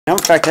Now,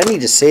 in fact, I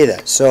need to say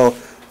that. So,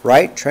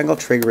 right triangle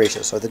trig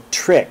ratio. So the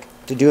trick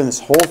to doing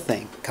this whole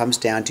thing comes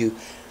down to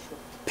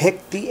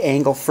pick the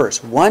angle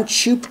first.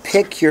 Once you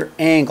pick your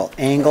angle,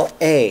 angle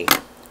A,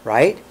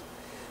 right?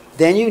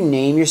 Then you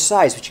name your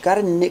sides, but you got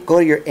to go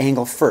to your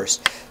angle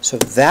first. So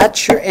if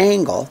that's your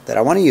angle that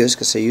I want to use,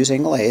 because I use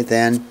angle A,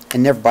 then,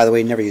 and never, by the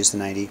way, never use the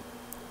 90.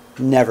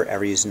 Never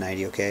ever use the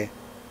 90, okay?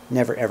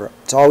 Never ever.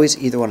 It's always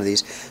either one of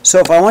these. So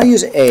if I want to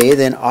use A,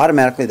 then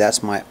automatically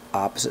that's my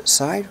opposite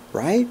side,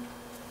 right?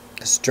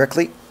 It's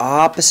directly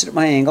opposite of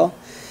my angle.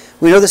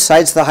 We know the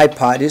side's the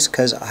hypotenuse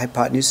because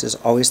hypotenuse is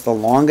always the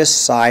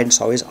longest side. It's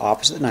always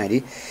opposite of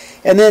 90.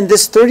 And then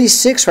this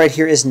 36 right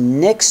here is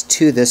next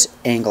to this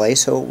angle A.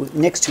 So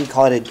next to, we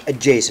call it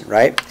adjacent,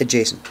 right?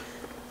 Adjacent.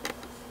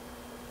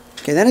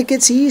 Okay, then it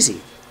gets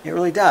easy. It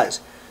really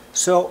does.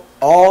 So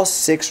all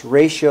 6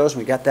 ratios,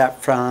 we got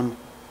that from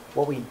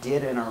what we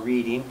did in our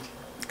reading,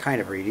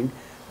 kind of reading.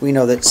 We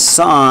know that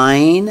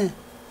sine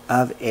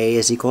of A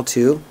is equal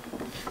to,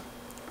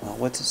 well,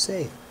 what's it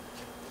say?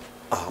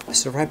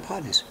 Opposite of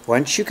hypotenuse. Why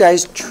don't you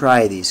guys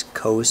try these?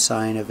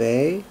 Cosine of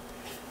A,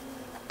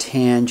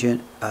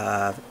 tangent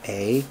of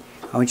A.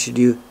 I want you to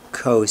do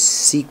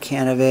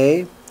cosecant of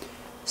A,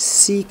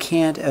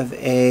 secant of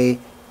A,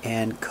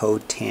 and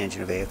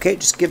cotangent of A. Okay,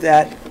 just give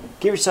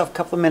yourself a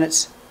couple of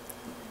minutes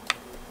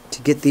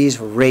to get these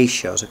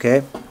ratios,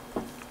 okay?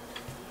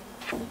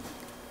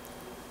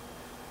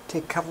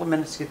 Take a couple of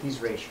minutes to get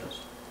these ratios.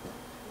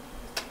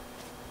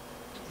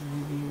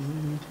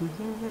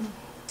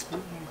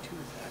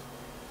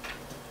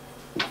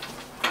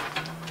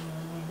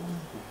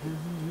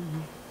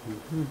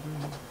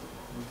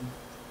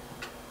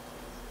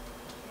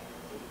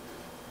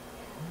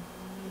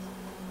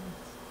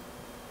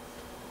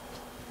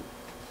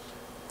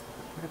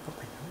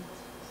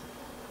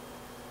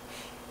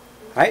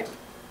 Alright,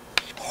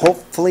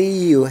 hopefully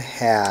you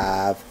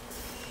have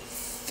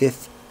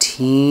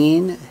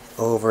 15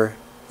 over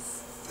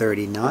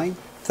 39.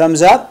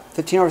 Thumbs up.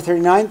 15 over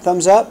 39,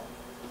 thumbs up.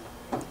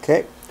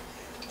 Okay.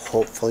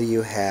 Hopefully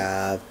you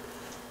have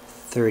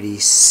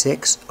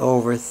 36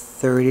 over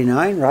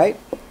 39, right?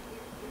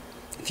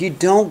 If you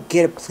don't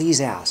get it,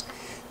 please ask.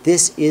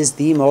 This is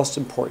the most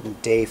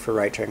important day for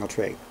right triangle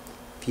trig.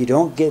 If you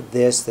don't get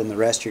this, then the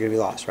rest you're going to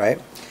be lost,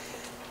 right?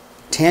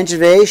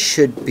 Tangent of A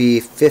should be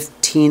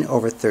 15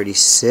 over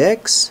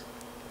 36,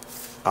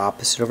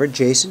 opposite over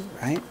adjacent,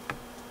 right?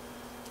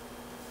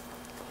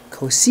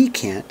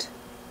 Cosecant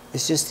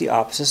is just the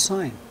opposite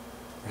sign,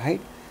 right?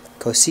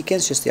 Cosecant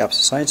is just the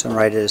opposite sign, so I'm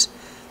going to write it as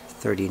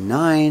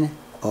 39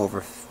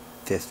 over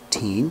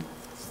 15.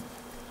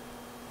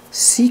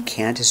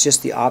 Secant is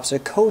just the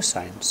opposite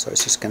cosine, so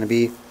it's just going to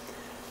be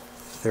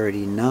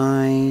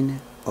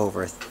 39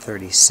 over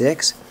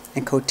 36.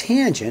 And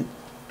cotangent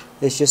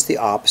is just the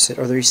opposite,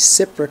 or the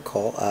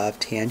reciprocal of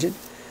tangent,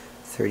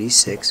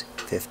 36,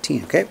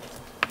 15. Okay?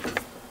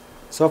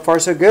 So far,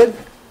 so good?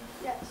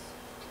 Yes.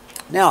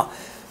 Now,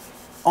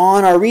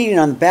 on our reading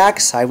on the back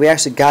side, we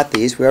actually got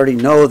these. We already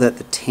know that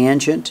the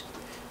tangent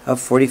of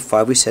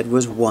 45, we said,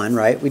 was 1,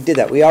 right? We did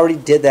that. We already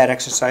did that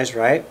exercise,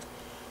 right?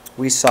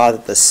 We saw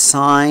that the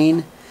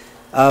sine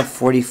of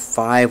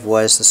 45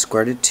 was the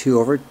square root of 2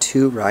 over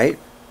 2, right?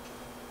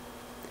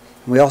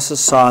 We also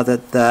saw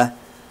that the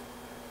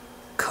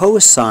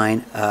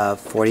cosine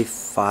of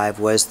 45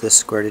 was the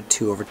square root of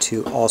 2 over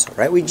 2 also,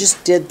 right? We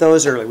just did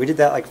those earlier. We did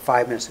that like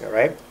 5 minutes ago,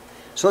 right?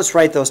 So let's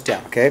write those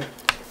down, okay?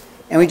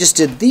 And we just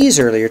did these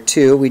earlier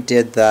too. We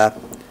did the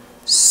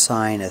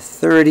sine of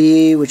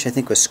 30, which I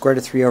think was square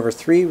root of 3 over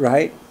 3,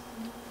 right?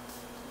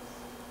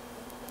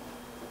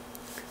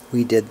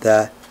 We did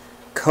the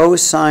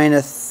cosine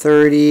of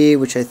 30,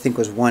 which I think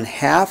was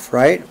 1/2,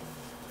 right?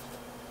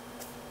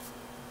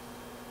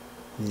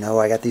 No,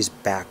 I got these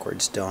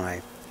backwards, don't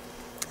I?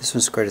 This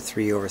one's square root of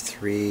 3 over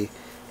 3,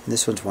 and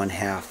this one's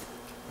 1/2,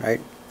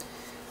 right?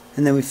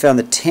 And then we found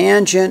the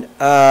tangent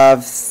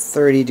of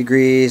 30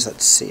 degrees.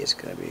 Let's see, it's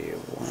going to be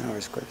 1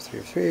 over square root of 3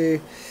 over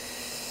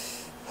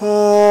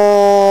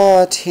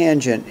 3.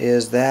 Tangent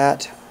is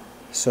that.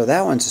 So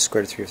that one's the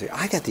square root of 3 over 3.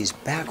 I got these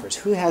backwards.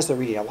 Who has the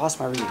reading? I lost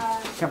my reading.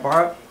 Can I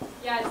borrow it?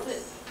 Yeah, it's the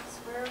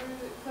square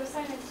root,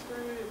 cosine is square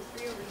root of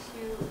 3 over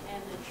 2,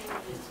 and the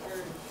tangent is square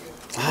root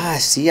of 2.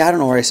 See, I don't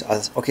know where I saw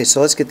this. Okay,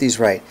 so let's get these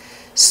right.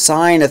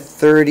 Sine of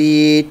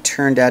 30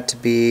 turned out to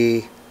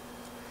be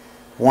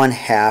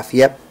 1/2.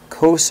 Yep.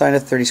 Cosine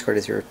of 30 square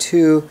root of 3 over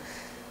 2.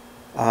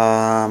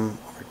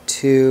 Over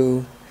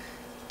 2.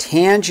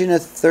 Tangent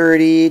of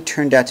 30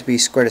 turned out to be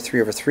square root of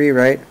 3 over 3,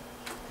 right?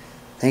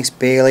 Thanks,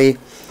 Bailey.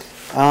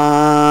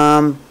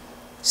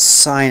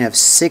 Sine of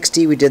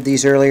 60, we did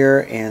these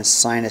earlier, and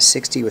sine of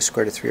 60 was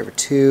square root of 3 over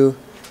 2.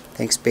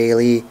 Thanks,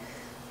 Bailey.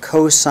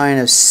 Cosine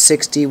of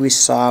 60 we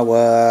saw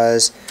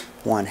was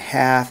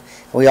 1/2.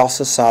 We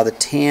also saw the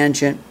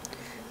tangent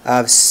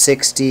of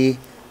 60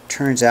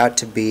 turns out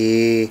to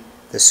be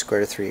the square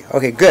root of 3.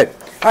 Okay, good.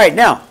 All right,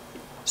 now,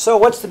 so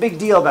what's the big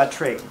deal about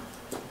trig?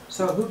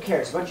 So who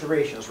cares? A bunch of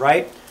ratios,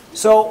 right?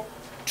 So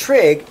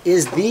trig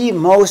is the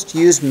most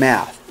used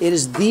math. It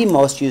is the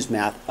most used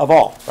math of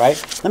all,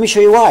 right? Let me show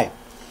you why.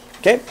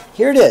 Okay,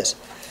 here it is.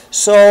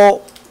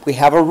 So we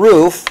have a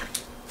roof,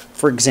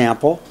 for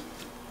example,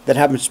 that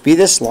happens to be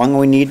this long and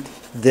we need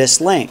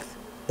this length.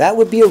 That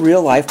would be a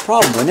real life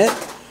problem, wouldn't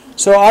it?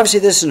 So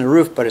obviously this isn't a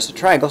roof, but it's a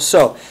triangle.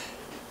 So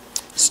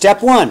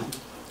step one,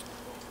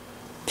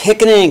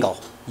 pick an angle.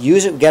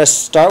 Use it. We've got to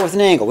start with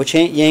an angle. Which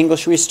angle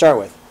should we start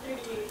with?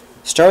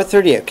 38. Start with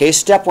 38. Okay,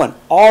 step one,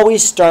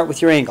 always start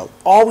with your angle.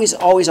 Always,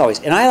 always, always.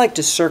 And I like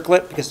to circle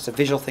it because it's a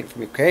visual thing for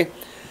me, okay?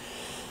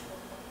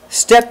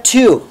 Step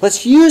two,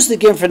 let's use the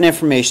given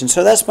information.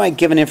 So that's my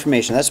given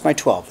information. That's my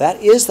 12. That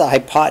is the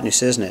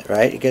hypotenuse, isn't it?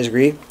 Right? You guys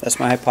agree? That's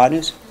my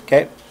hypotenuse?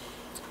 Okay.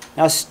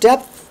 Now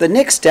the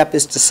next step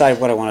is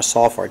decide what I want to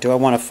solve for. Do I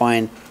want to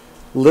find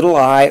little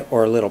I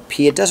or little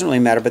p? It doesn't really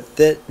matter, but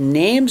the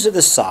names of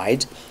the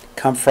sides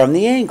come from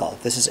the angle.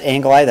 This is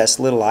angle I, that's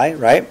little I,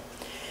 right?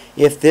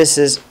 If this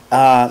is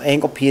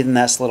angle p, then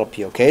that's little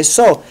p, okay?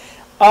 So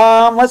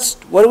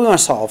what do we want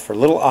to solve for?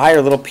 Little I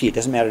or little p? It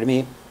doesn't matter to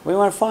me. What do we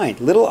want to find?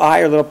 Little I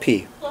or little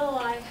p? Little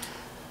I.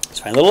 Let's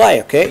find little I,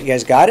 okay? You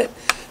guys got it?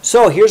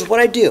 So here's what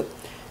I do.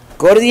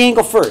 Go to the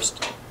angle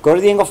first. Go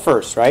to the angle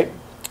first, right?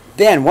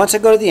 Then, once I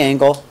go to the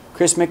angle,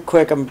 Chris, make it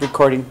quick, I'm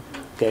recording.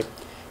 Okay.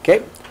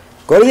 Okay.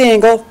 Go to the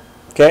angle,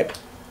 okay?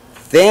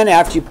 Then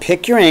after you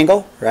pick your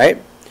angle, right?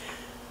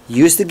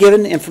 Use the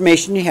given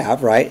information you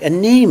have, right?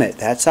 And name it.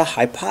 That's a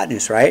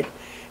hypotenuse, right?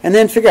 And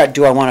then figure out,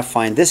 do I want to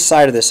find this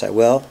side or this side?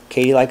 Well,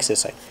 Katie likes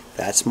this side.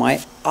 That's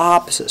my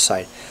opposite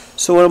side.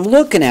 So what I'm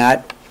looking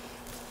at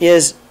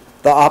is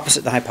the opposite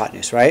of the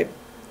hypotenuse, right?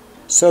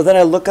 So then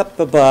I look up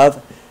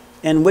above,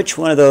 and which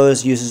one of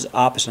those uses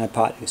opposite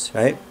hypotenuse,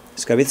 right?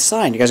 It's got to be the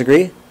sine. You guys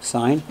agree?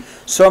 Sine.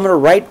 So I'm going to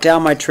write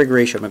down my trig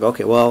ratio. I'm going to go,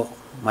 okay, well,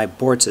 my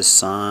board says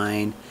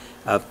sine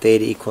of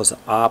theta equals the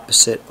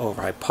opposite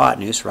over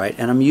hypotenuse, right?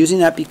 And I'm using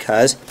that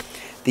because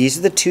these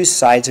are the two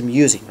sides I'm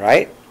using,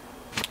 right?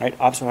 Right,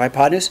 opposite over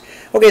hypotenuse.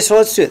 Okay, so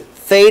let's do it.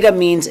 Theta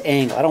means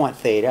angle. I don't want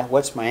theta.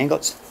 What's my angle?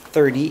 It's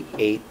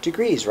 38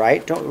 degrees,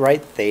 right? Don't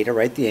write theta,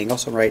 write the angle.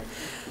 So write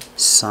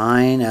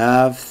sine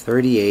of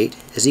 38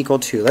 is equal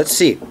to, let's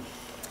see,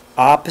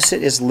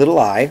 opposite is little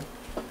I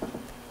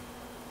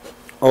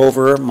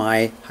over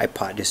my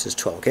hypotenuse is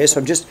 12. Okay, so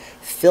I'm just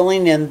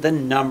filling in the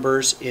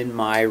numbers in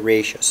my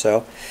ratio.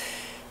 So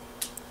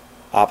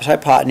opposite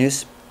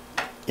hypotenuse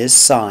is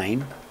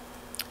sine.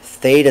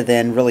 Theta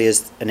then really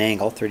is an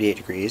angle, 38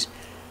 degrees.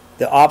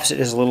 The opposite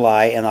is little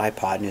I, and the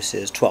hypotenuse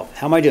is 12.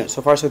 How am I doing?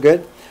 So far, so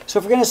good? So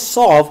if we're going to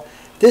solve,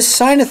 this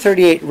sine of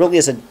 38 really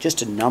is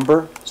just a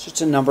number. It's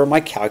just a number in my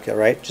calculator,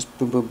 right? Just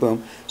boom, boom,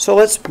 boom. So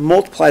let's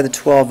multiply the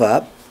 12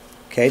 up,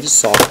 okay, to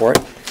solve for it.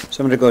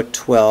 So I'm going to go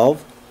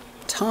 12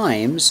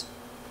 times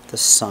the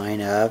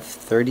sine of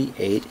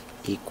 38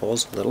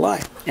 equals little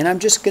I. And I'm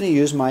just going to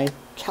use my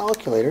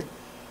calculator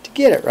to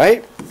get it,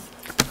 right?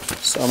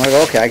 So I'm going to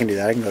go, okay, I can do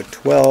that. I can go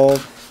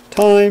 12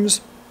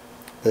 times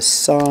the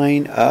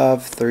sine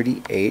of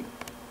 38.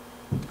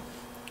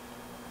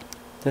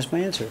 There's my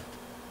answer.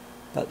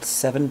 About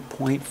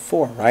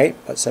 7.4, right?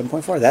 About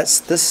 7.4. That's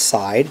the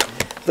side.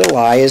 Little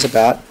I is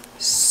about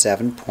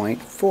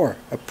 7.4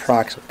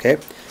 approximately, okay?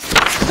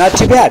 Not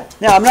too bad.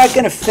 Now, I'm not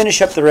going to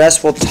finish up the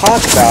rest. We'll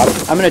talk about,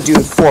 I'm going to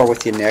do 4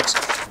 with you next.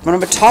 But I'm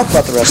going to talk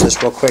about the rest of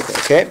this real quickly,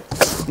 okay?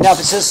 Now, if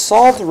it says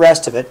solve the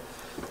rest of it,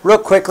 real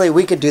quickly,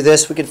 we could do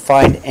this. We could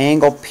find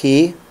angle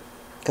P,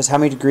 because how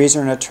many degrees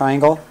are in a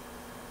triangle?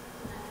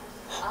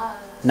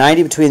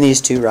 90 between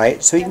these two,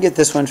 right? So you can get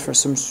this one for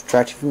some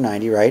subtracting from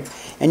 90, right?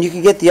 And you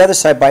can get the other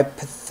side by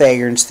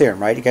Pythagorean's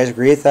theorem, right? You guys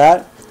agree with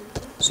that?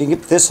 So you can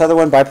get this other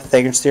one by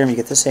Pythagorean's theorem. You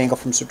get this angle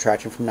from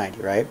subtracting from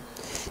 90, right?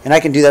 And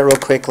I can do that real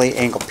quickly.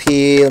 Angle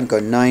P, let me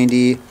go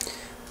 90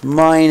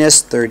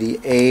 minus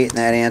 38, and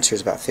that answer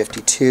is about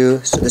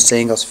 52. So this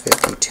angle is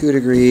 52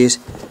 degrees.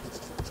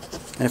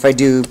 And if I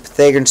do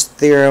Pythagorean's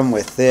theorem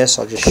with this,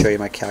 I'll just show you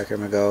my calculator.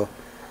 I'm going to go,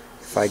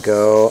 if I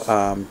go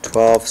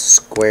 12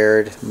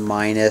 squared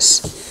minus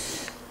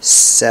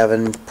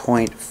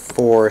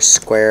 7.4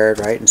 squared,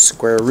 right, and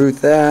square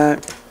root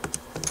that,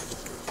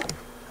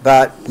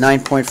 about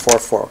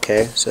 9.44,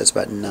 okay? So that's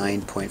about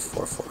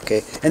 9.44,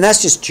 okay? And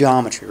that's just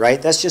geometry, right?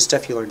 That's just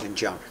stuff you learned in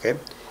geometry, okay?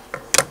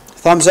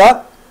 Thumbs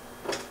up.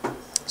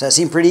 Does that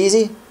seem pretty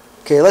easy?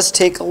 Okay, let's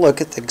take a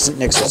look at the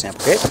next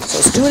example, okay? So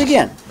let's do it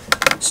again.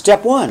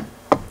 Step 1,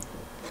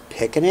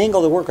 pick an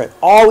angle to work with.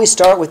 Always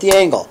start with the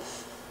angle.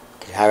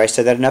 Have I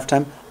said that enough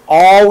time?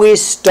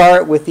 Always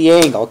start with the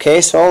angle. Okay,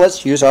 so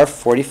let's use our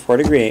 44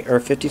 degree or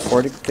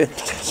 54 degree.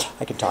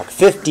 I can talk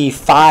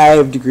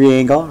 55 degree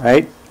angle,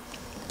 right?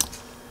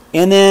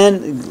 And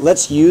then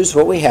let's use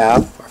what we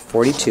have, our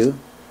 42.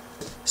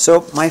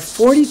 So my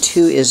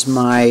 42 is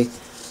my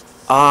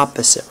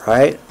opposite,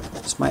 right?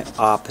 It's my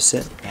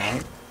opposite,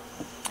 right?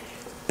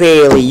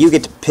 Bailey, you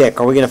get to pick.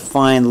 Are we going to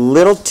find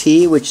little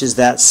t, which is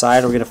that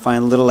side, or are we going to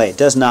find little a? It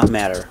does not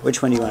matter.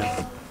 Which one do you want?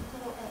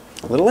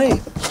 Little a.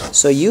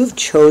 So you've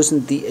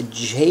chosen the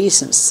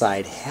adjacent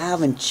side,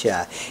 haven't you?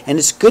 And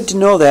it's good to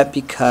know that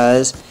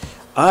because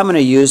I'm going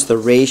to use the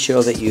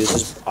ratio that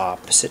uses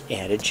opposite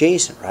and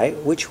adjacent, right?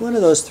 Which one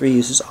of those three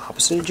uses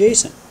opposite and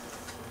adjacent?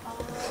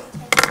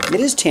 It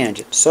is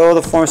tangent. So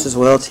the formula says,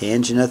 well,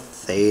 tangent of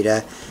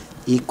theta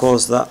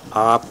equals the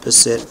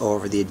opposite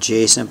over the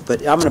adjacent.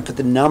 But I'm going to put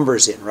the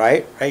numbers in,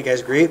 right? Right, you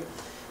guys agree?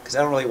 Because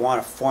I don't really want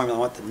a formula, I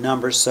want the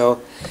numbers.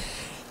 So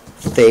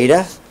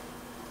theta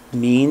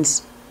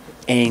means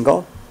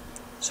angle.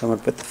 So I'm going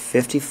to put the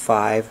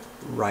 55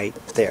 right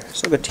there.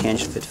 So I'll go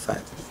tangent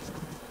 55.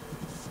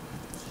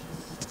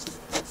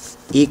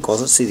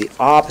 Equals, let's see, the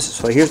opposite.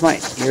 So here's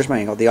my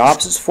angle. The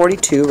opposite is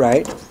 42,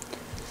 right?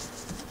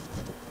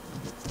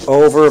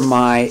 Over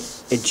my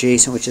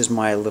adjacent, which is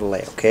my little a,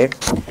 okay?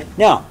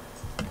 Now,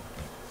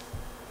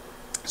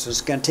 so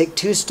it's going to take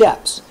two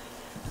steps.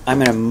 I'm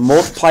going to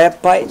multiply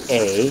up by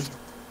a,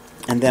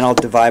 and then I'll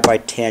divide by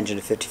tangent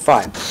of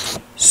 55.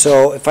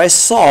 So if I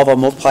solve, I'll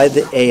multiply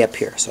the a up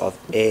here. So I'll have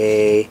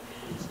a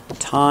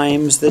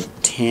times the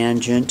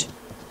tangent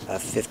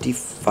of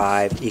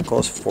 55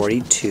 equals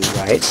 42,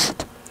 right?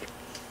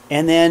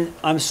 And then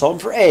I'm solving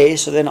for a,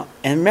 so then,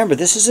 and remember,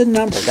 this is a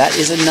number. That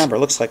is a number. It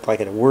looks like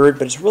a word,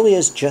 but it really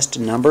is just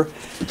a number.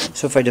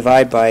 So if I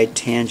divide by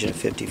tangent of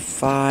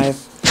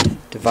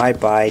 55, divide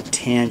by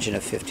tangent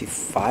of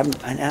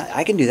 55, and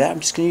I can do that. I'm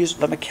just going to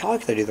let my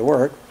calculator do the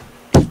work.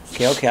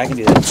 Okay, I can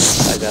do that.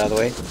 Slide that out of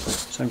the way.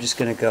 So I'm just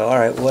going to go, all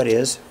right, what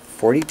is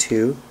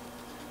 42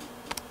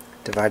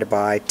 divided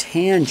by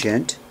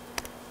tangent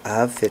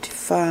of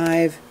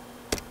 55?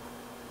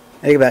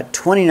 I think about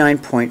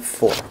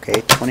 29.4,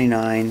 okay,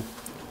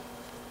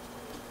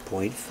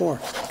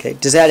 29.4. Okay,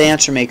 does that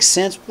answer make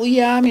sense? Well,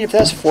 yeah, I mean, if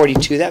that's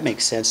 42, that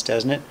makes sense,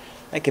 doesn't it?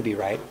 That could be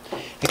right.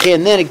 Okay,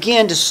 and then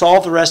again, to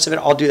solve the rest of it,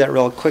 I'll do that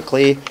real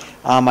quickly.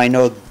 I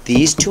know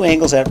these two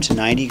angles add up to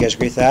 90. You guys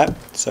agree with that?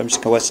 So I'm just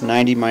going to, what's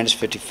 90 minus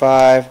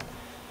 55?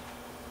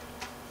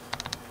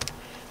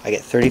 I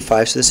get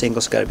 35, so this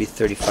angle's got to be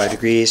 35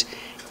 degrees.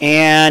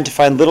 And to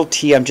find little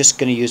t, I'm just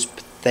going to use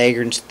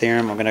Pythagorean's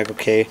theorem. I'm going to go,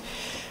 okay,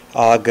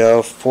 I'll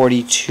go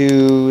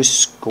 42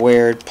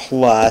 squared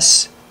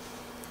plus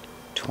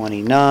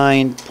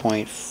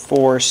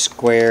 29.4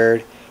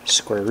 squared,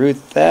 square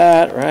root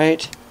that,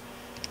 right?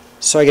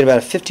 So I get about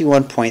a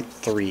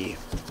 51.3.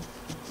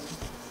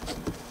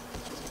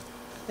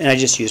 And I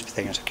just use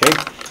Pythagorean's, okay?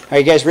 All right,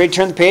 you guys ready to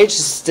turn the page?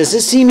 Does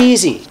this seem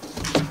easy?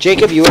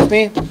 Jacob, you with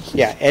me?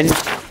 Yeah, and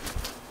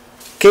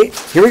okay,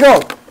 here we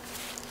go.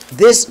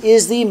 This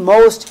is the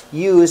most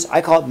used,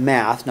 I call it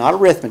math, not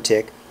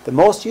arithmetic. The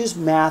most used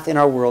math in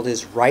our world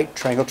is right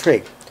triangle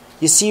trig.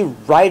 You see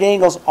right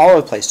angles all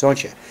over the place,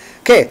 don't you?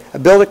 Okay, a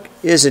builder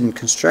is in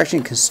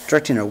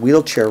constructing a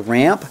wheelchair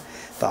ramp.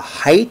 The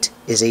height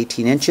is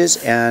 18 inches,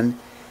 and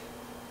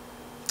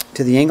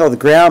to the angle of the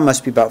ground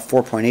must be about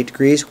 4.8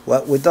 degrees.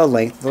 What would the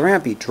length of the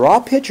ramp be? Draw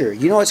a picture.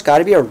 You know it's got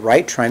to be a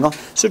right triangle,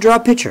 so draw a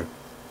picture.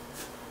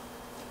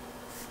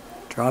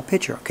 Draw a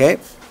picture, okay?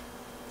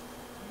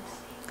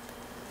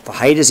 The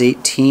height is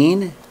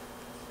 18.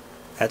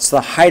 That's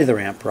the height of the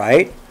ramp,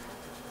 right?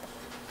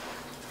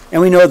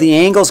 And we know the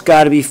angle's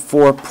got to be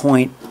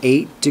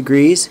 4.8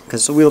 degrees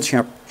because it's a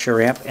wheelchair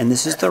ramp, and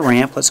this is the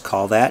ramp. Let's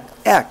call that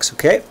x,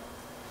 okay?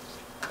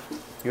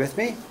 You with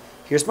me?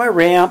 Here's my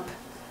ramp.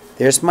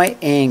 There's my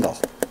angle,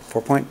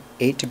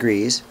 4.8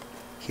 degrees.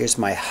 Here's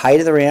my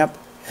height of the ramp,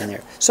 and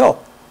there. So,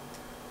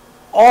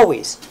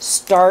 always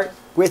start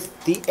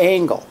with the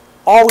angle.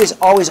 Always,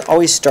 always,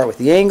 always start with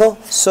the angle.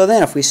 So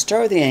then if we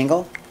start with the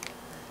angle,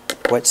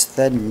 what's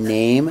the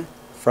name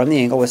from the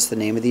angle? What's the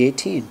name of the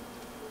 18?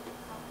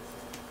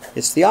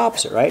 It's the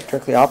opposite, right?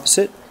 Directly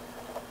opposite.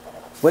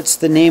 What's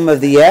the name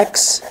of the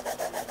x?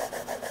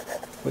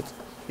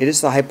 It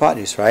is the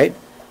hypotenuse, right?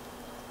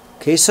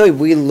 Okay, so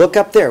we look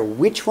up there.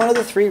 Which one of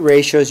the three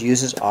ratios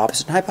uses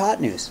opposite and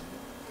hypotenuse?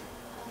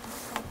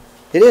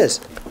 It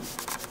is.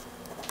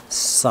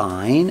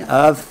 Sine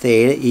of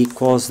theta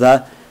equals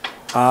the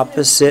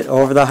opposite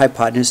over the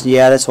hypotenuse.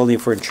 Yeah, that's only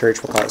if we're in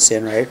church. We'll call it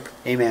sin, right?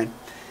 Amen.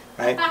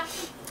 Right?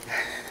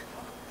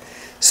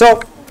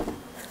 So,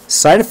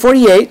 sine of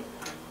 48.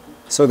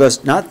 So it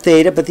goes not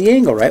theta, but the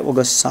angle, right? We'll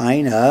go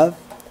sine of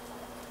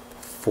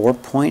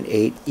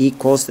 4.8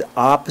 equals the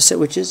opposite,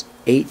 which is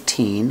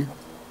 18,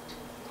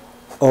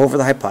 over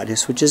the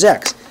hypotenuse, which is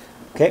x.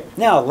 Okay,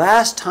 now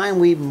last time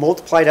we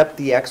multiplied up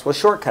the x, we'll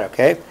shortcut,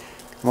 okay?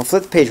 And we'll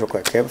flip the page real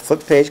quick, okay? We'll flip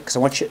the page because I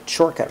want you to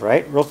shortcut,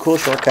 right? Real cool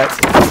shortcut.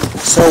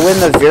 So when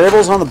the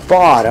variable's on the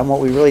bottom,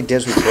 what we really did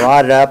is we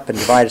brought it up and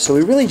divided. So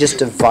we really just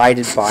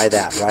divided by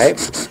that, right?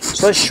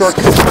 So let's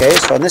shortcut, okay?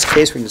 So in this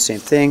case, we can do the same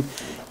thing.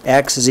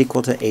 X is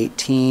equal to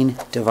 18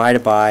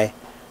 divided by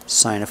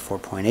sine of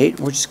 4.8.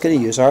 We're just going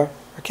to use our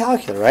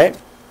calculator, right?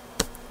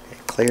 Okay,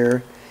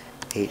 clear.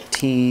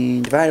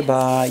 18 divided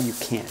by, you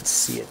can't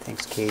see it,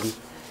 thanks Katie.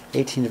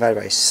 18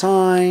 divided by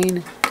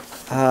sine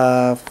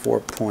of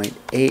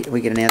 4.8.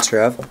 We get an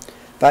answer of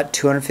about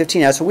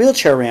 215. That's a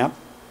wheelchair ramp,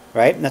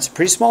 right? And that's a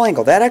pretty small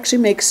angle. That actually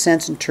makes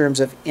sense in terms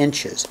of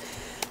inches.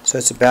 So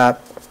it's about,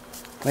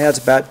 well, it's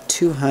about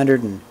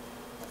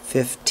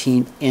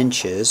 215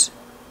 inches.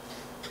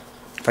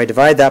 If I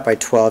divide that by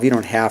 12, you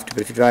don't have to,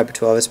 but if you divide by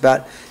 12, it's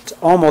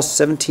almost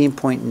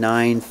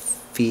 17.9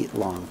 feet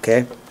long,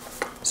 okay?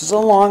 This is a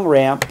long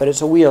ramp, but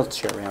it's a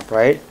wheelchair ramp,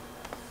 right?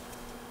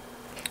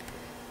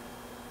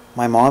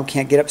 My mom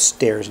can't get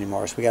upstairs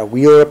anymore, so we got to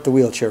wheel her up the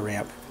wheelchair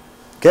ramp.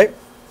 Okay?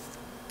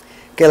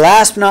 Okay,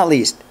 last but not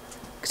least,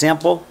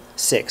 example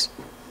 6.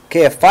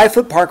 Okay, a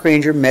 5-foot park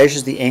ranger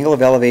measures the angle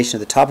of elevation of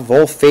the top of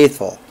Old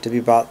Faithful to be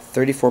about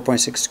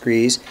 34.6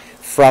 degrees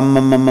from,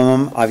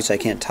 obviously I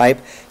can't type,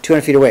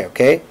 200 feet away,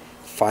 okay?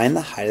 Find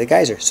the height of the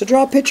geyser. So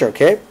draw a picture,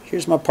 okay?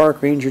 Here's my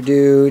park ranger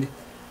dude.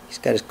 He's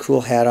got his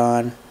cool hat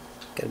on.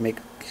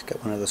 He's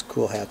got one of those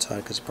cool hats on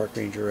because he's a park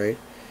ranger, right?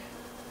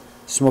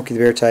 Smokey the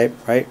Bear type,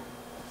 right?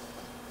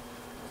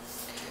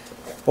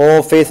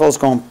 Old Faithful's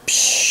going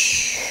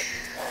psh,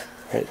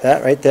 right,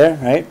 that right there,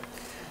 right?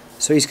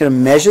 So he's going to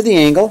measure the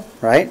angle,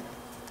 right?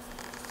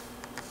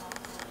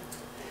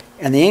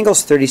 And the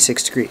angle's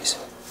 36 degrees.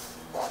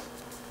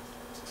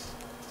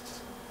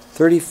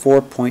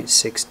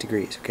 34.6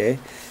 degrees, okay?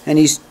 And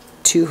he's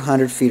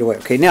 200 feet away.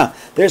 Okay, now,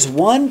 there's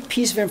one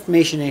piece of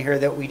information in here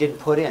that we didn't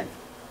put in,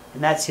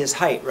 and that's his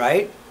height,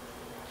 right?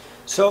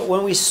 So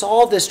when we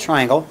solve this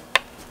triangle,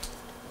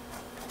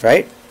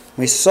 right?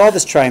 When we solve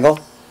this triangle,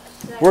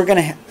 we're going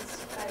to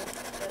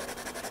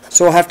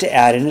so we'll have to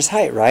add in his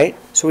height, right?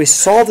 So we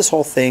solve this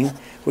whole thing,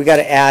 we got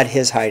to add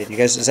his height in. You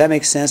guys, does that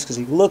make sense? Because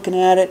you're looking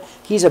at it,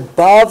 he's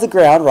above the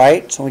ground,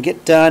 right? So when we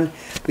get done,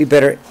 we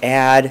better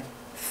add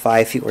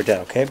 5 feet. We're done,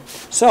 okay?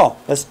 So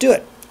let's do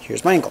it.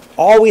 Here's my angle.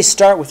 Always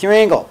start with your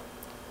angle.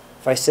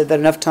 If I said that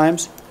enough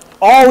times,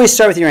 always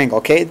start with your angle,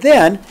 okay?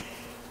 Then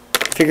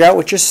figure out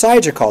what your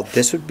sides are called.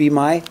 This would be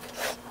my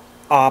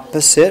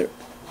opposite.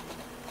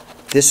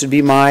 This would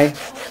be my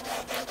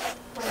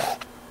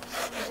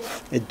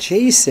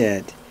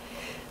adjacent.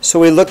 So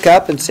we look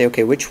up and say,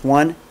 okay, which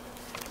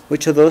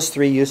of those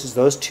three uses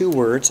those two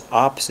words,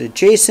 opposite,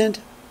 adjacent,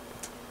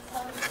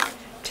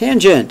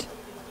 tangent.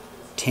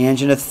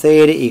 Tangent of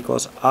theta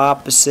equals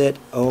opposite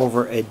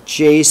over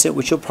adjacent,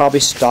 which you'll probably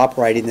stop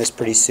writing this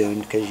pretty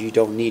soon because you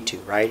don't need to,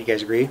 right? You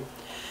guys agree?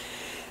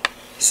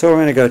 So we're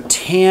going to go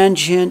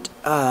tangent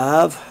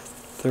of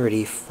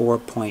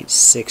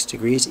 34.6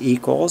 degrees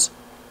equals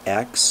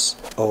x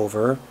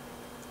over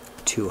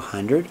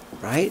 200,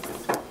 right?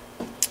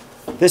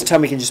 This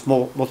time we can just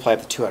multiply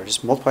up the 200.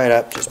 Just multiply it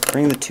up. Just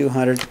bring the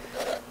 200,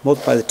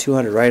 multiply the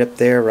 200 right up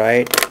there,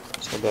 right?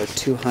 So we'll go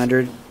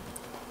 200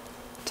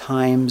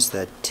 times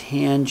the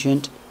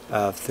tangent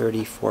of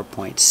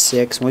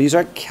 34.6. We'll use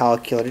our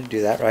calculator to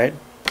do that, right?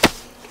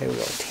 Okay, we'll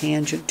go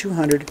tangent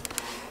 200,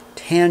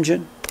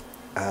 tangent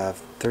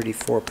of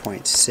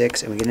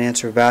 34.6, and we get an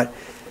answer about,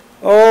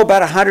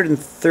 about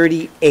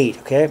 138,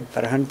 okay?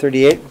 About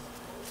 138.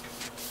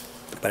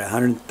 About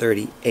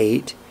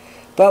 138.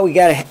 But we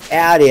got to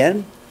add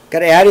in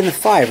the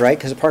 5, right?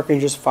 Because the park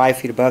ranger is 5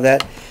 feet above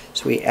that.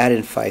 So we add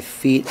in 5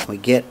 feet, and we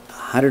get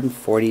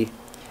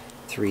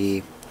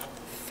 143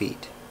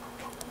 feet.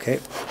 Okay?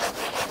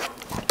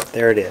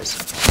 There it is.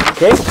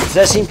 Okay? Does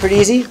that seem pretty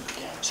easy?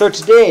 So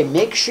today,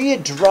 make sure you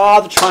draw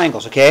the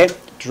triangles, okay?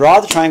 Draw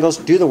the triangles,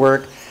 do the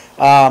work.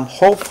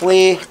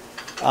 Hopefully,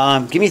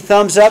 give me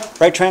thumbs up,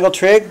 right triangle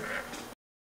trig.